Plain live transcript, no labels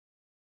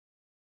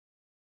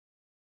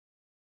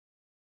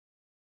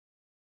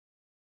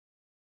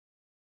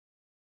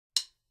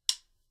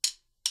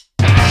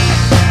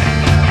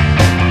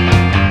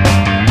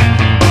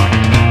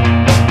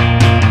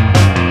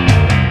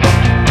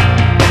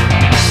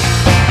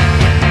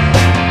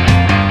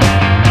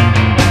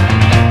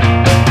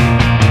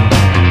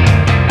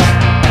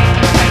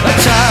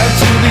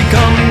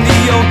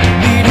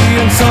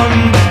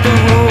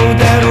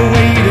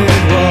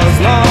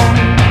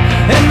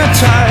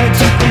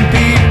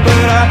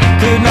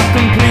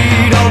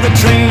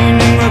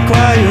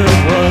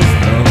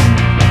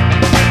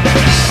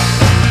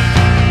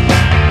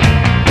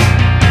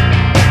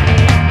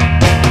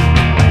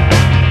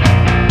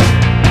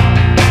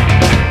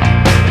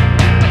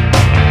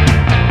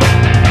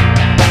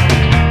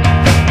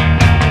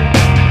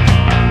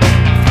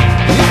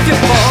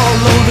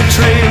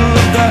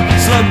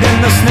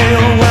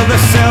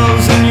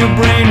your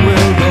brain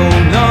will go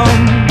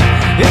numb.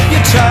 If you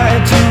try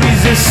to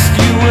resist,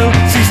 you will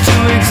cease to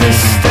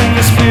exist, and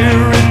your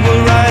spirit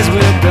will rise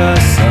with the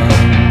sun.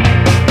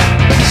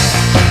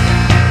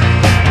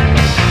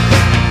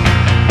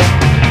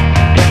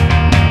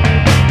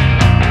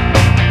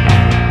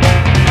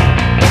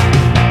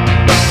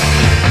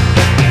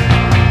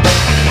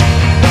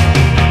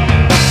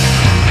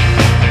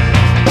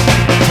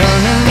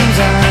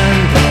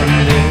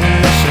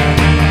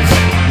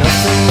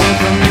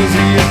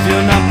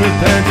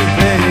 Prepared to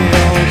pay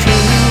all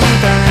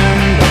truth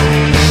and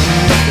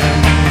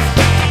donations.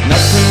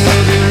 Nothing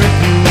will be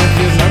written if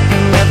there's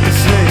nothing left to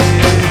say.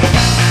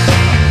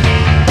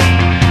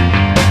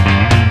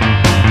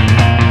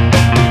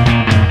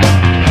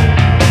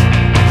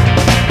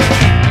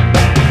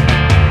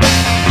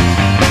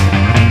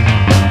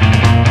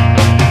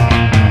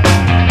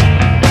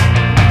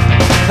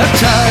 I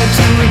tried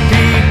to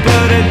repeat,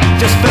 but it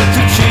just felt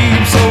too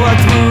cheap, so I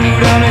threw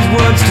down his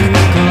words to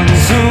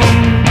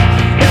consume.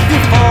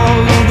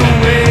 Follow the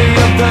way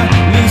of the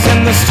loose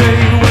and the stray,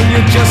 well,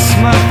 you just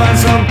might find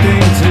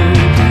something to